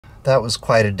That was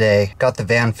quite a day. Got the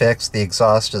van fixed, the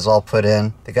exhaust is all put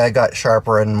in. The guy got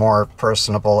sharper and more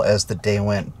personable as the day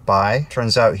went by.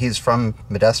 Turns out he's from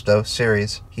Modesto,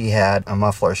 Ceres. He had a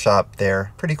muffler shop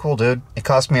there. Pretty cool dude. It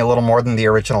cost me a little more than the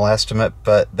original estimate,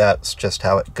 but that's just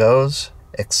how it goes.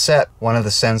 Except one of the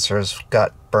sensors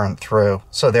got burnt through.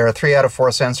 So there are 3 out of 4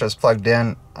 sensors plugged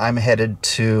in. I'm headed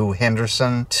to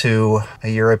Henderson to a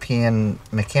European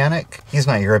mechanic. He's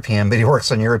not European, but he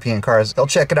works on European cars. He'll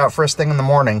check it out first thing in the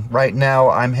morning. Right now,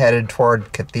 I'm headed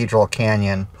toward Cathedral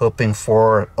Canyon, hoping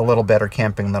for a little better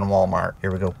camping than Walmart.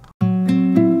 Here we go.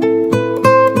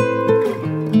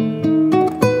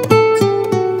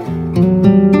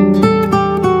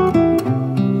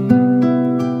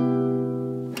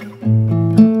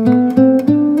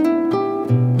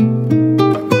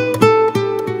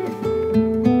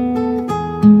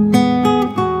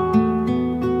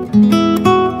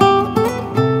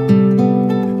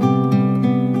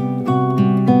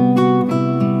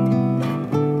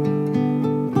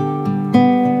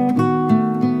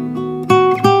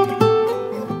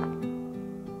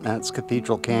 That's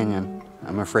Cathedral Canyon.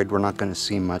 I'm afraid we're not going to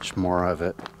see much more of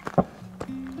it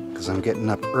because I'm getting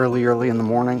up early in the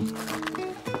morning.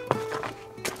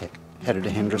 Headed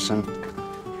to Henderson.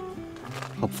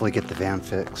 Hopefully get the van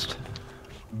fixed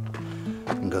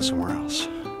and go somewhere else.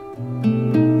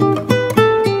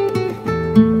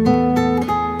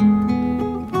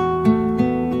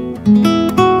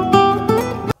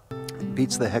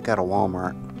 Beats the heck out of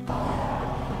Walmart.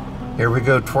 Here we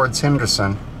go towards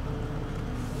Henderson.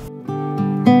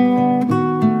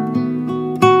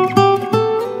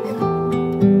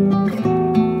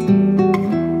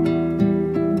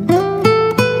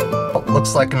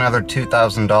 Looks like another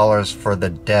 $2,000 for the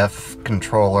DEF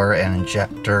controller and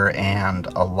injector and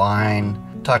a line.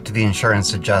 Talked to the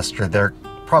insurance adjuster. They're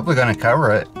probably going to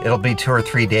cover it. It'll be 2 or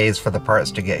 3 days for the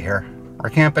parts to get here. We're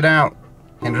camping out.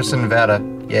 Henderson, Nevada.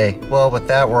 Yay. Well, with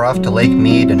that, we're off to Lake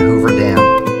Mead and Hoover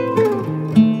Dam.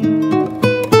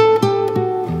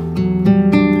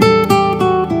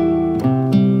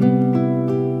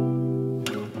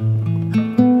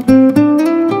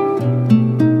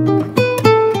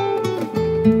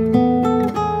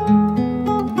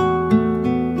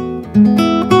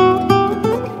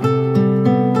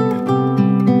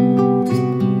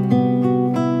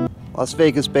 Las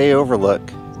Vegas Bay overlook,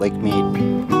 Lake Mead.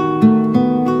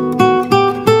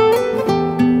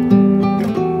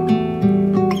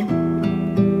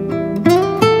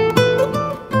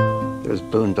 There's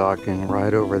boondocking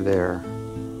right over there.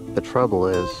 The trouble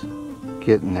is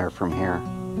getting there from here.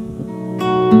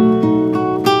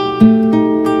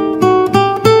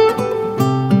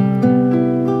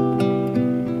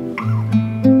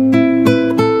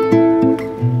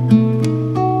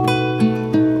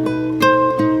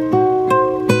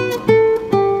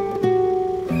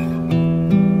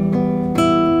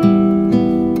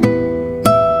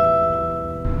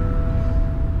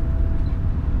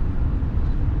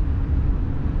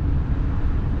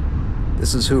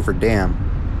 This is Hoover Dam.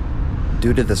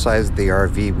 Due to the size of the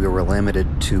RV, we were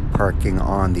limited to parking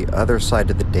on the other side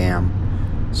of the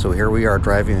dam. So here we are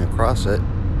driving across it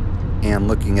and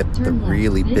looking at the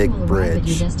really big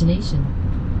bridge.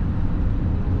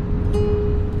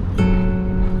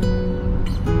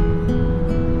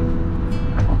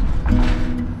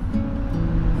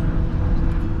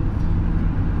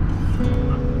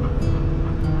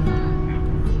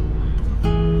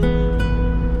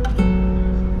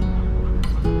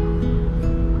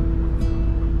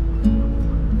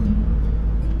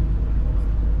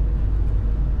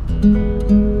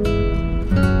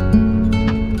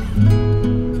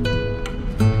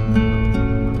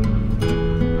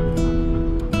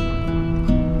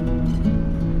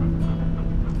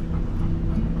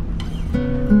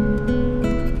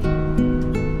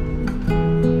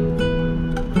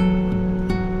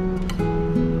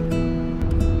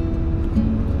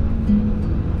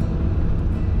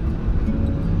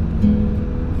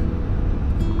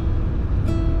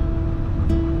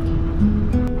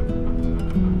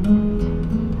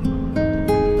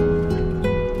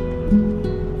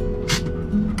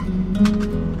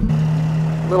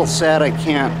 A little sad I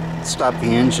can't stop the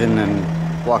engine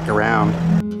and walk around.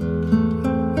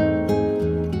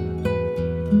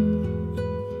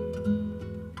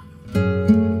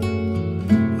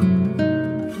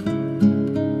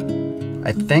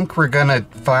 I think we're gonna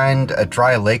find a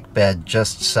dry lake bed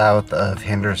just south of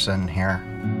Henderson here.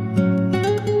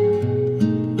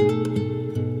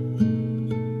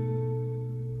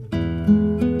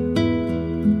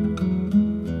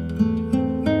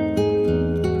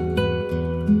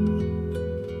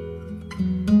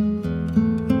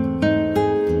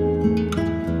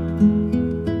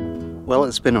 Well,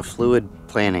 it's been a fluid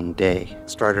planning day.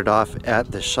 Started off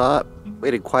at the shop,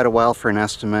 waited quite a while for an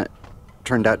estimate.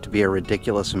 Turned out to be a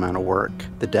ridiculous amount of work.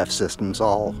 The DEF system's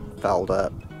all fouled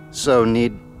up. So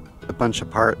need a bunch of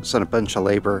parts and a bunch of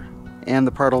labor. And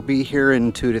the part will be here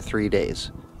in 2 to 3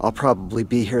 days. I'll probably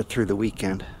be here through the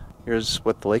weekend. Here's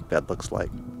what the lake bed looks like.